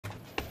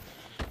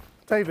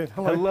David,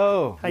 hello.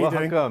 Hello, How you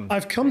doing? welcome.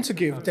 I've come to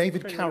give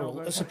David Carroll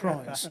a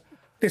surprise.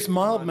 This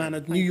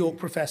mild-mannered New York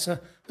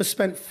professor has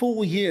spent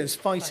 4 years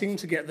fighting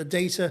to get the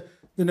data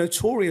the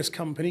notorious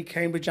company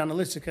Cambridge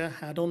Analytica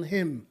had on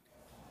him.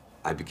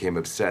 I became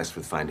obsessed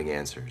with finding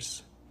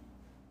answers.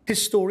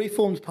 His story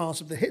formed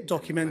part of the hit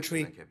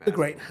documentary, The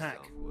Great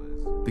Hack.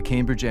 The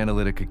Cambridge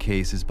Analytica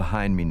case is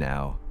behind me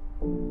now.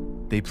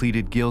 They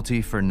pleaded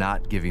guilty for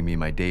not giving me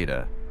my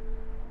data,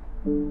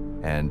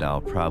 and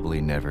I'll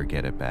probably never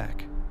get it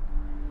back.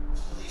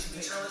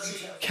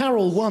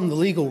 Carroll won the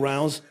legal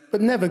rows,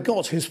 but never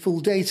got his full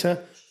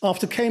data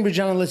after Cambridge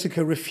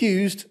Analytica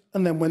refused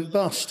and then went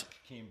bust.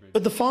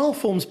 But the file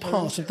forms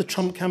part of the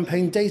Trump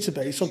campaign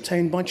database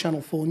obtained by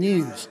Channel 4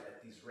 News.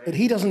 But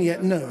he doesn't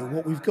yet know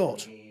what we've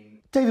got.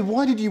 David,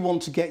 why did you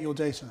want to get your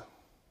data?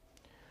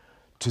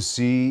 To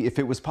see if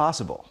it was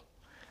possible,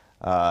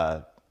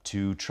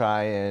 to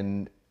try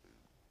and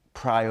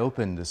pry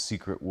open the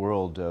secret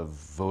world of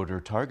voter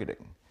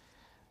targeting.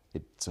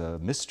 It's a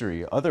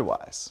mystery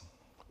otherwise.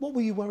 What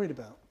were you worried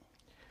about?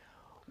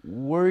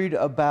 Worried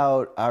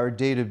about our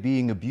data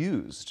being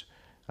abused,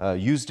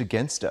 used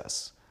against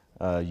us,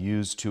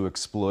 used to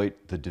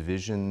exploit the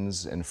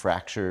divisions and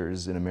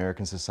fractures in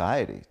American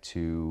society,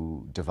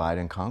 to divide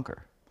and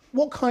conquer.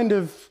 What kind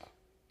of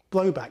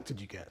blowback did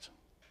you get?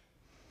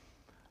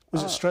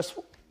 Was it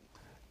stressful?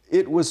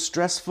 It was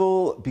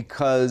stressful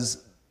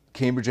because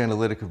Cambridge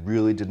Analytica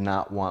really did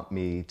not want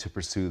me to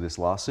pursue this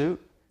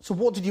lawsuit. So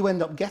what did you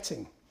end up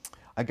getting?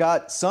 I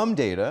got some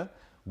data,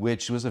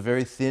 which was a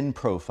very thin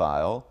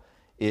profile.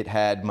 It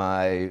had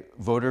my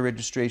voter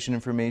registration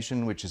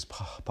information, which is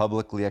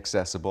publicly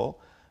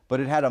accessible, but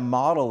it had a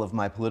model of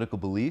my political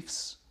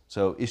beliefs,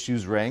 so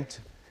issues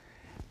ranked,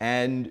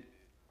 and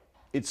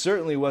it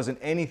certainly wasn't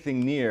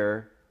anything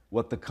near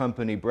what the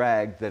company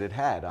bragged that it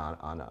had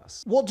on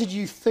us. What did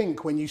you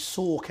think when you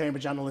saw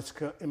Cambridge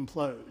Analytica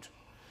implode?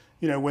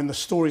 You know, when the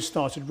story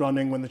started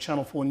running, when the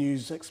Channel 4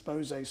 News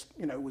expose,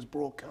 was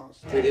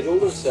broadcast. We did all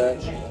the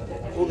research,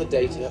 all the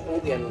data, all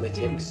the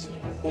analytics,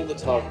 all the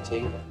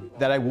targeting.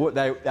 That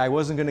I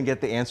wasn't going to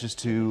get the answers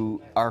to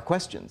our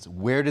questions.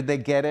 Where did they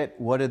get it?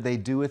 What did they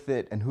do with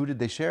it? And who did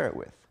they share it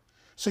with?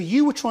 So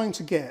you were trying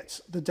to get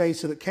the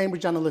data that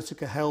Cambridge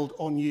Analytica held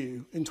on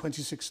you in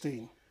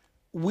 2016.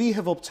 We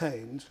have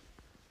obtained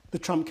the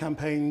Trump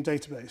campaign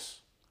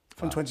database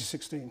from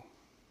 2016.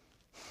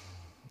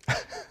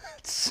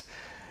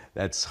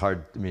 That's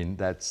hard. I mean,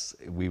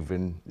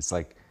 it's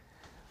like,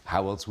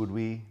 how else would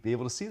we be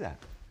able to see that?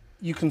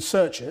 You can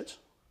search it,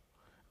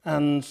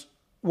 and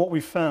what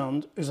we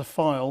found is a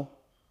file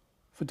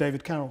for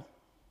David Carroll.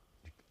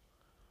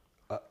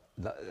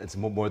 It's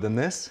more than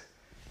this?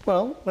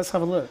 Well, let's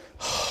have a look.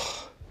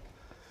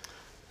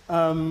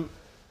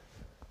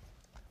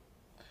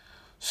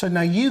 So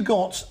now you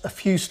got a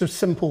few sort of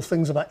simple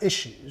things about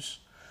issues.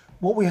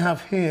 What we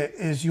have here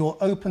is your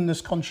openness,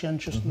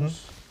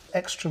 conscientiousness,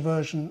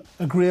 extroversion,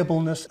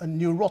 agreeableness, and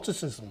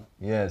neuroticism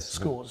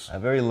scores. A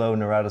very low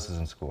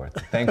neuroticism score,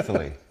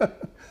 thankfully.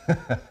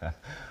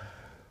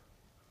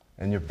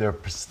 And the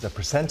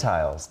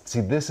percentiles.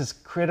 See, this is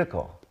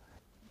critical.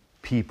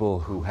 People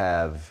who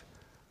have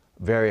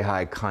very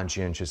high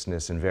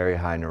conscientiousness and very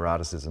high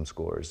neuroticism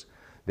scores,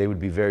 they would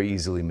be very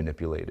easily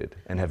manipulated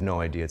and have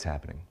no idea it's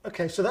happening.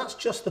 Okay, so that's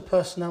just the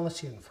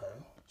personality info.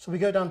 So we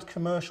go down to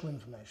commercial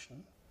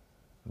information.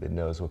 It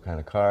knows what kind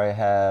of car I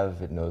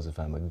have, it knows if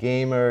I'm a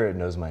gamer, it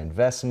knows my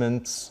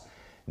investments,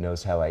 it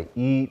knows how I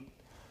eat,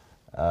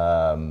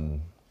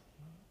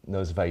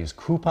 knows if I use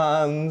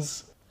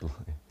coupons.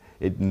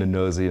 It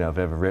knows, if I've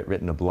ever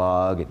written a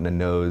blog. It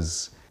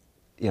knows,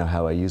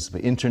 how I use the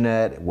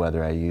internet,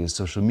 whether I use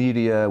social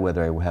media,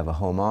 whether I have a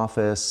home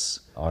office,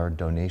 our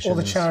donations. All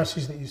the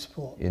charities that you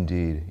support.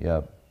 Indeed,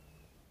 yep.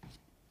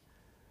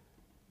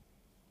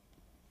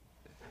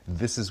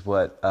 This is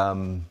what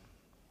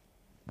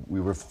we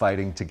were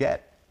fighting to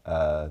get.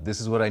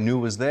 This is what I knew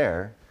was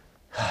there.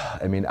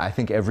 I mean, I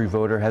think every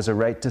voter has a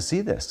right to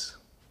see this.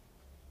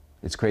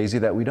 It's crazy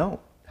that we don't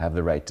have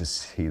the right to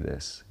see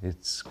this.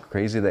 It's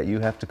crazy that you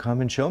have to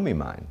come and show me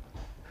mine.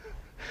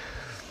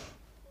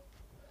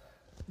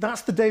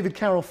 That's the David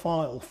Carroll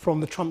file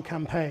from the Trump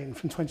campaign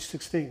from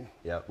 2016.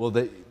 Yeah, well,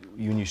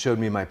 when you showed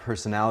me my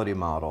personality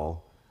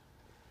model,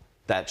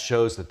 that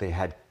shows that they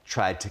had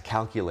tried to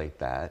calculate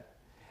that.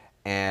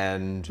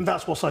 And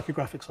that's what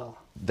psychographics are.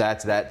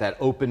 That's that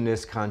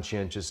openness,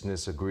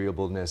 conscientiousness,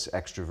 agreeableness,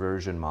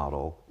 extroversion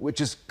model,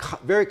 which is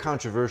very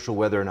controversial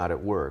whether or not it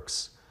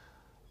works.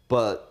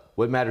 But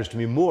what matters to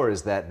me more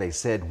is that they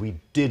said we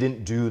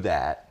didn't do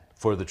that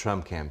for the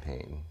Trump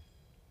campaign.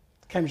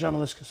 Cambridge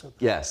Analytica said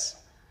that. Yes.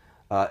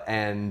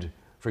 And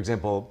for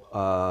example,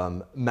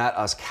 Matt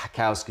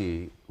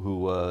Oskowski,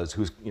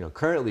 who's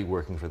currently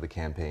working for the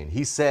campaign,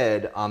 he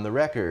said on the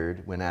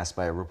record when asked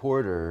by a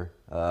reporter,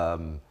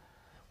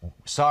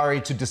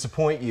 sorry to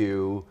disappoint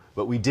you,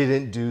 but we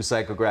didn't do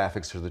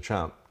psychographics for the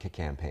Trump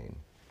campaign.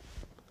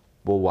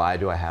 Well, why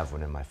do I have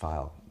one in my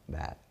file,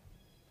 Matt?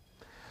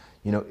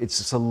 It's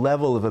just a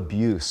level of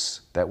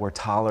abuse that we're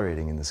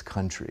tolerating in this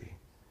country.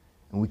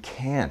 And we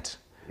can't.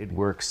 It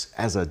works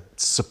as a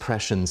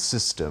suppression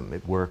system.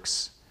 It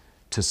works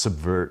to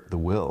subvert the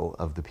will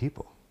of the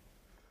people.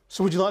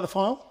 So would you like the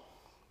file?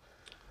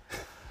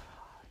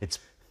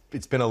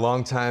 It's been a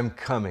long time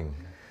coming.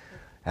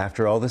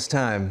 After all this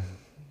time,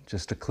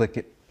 just to click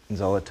it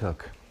is all it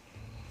took.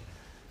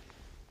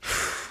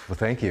 Well,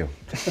 thank you.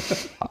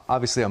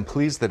 Obviously, I'm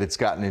pleased that it's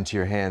gotten into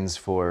your hands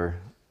for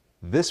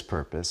this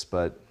purpose,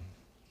 but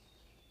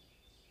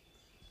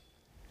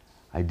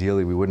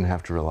ideally, we wouldn't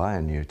have to rely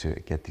on you to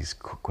get these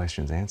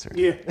questions answered.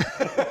 Yeah.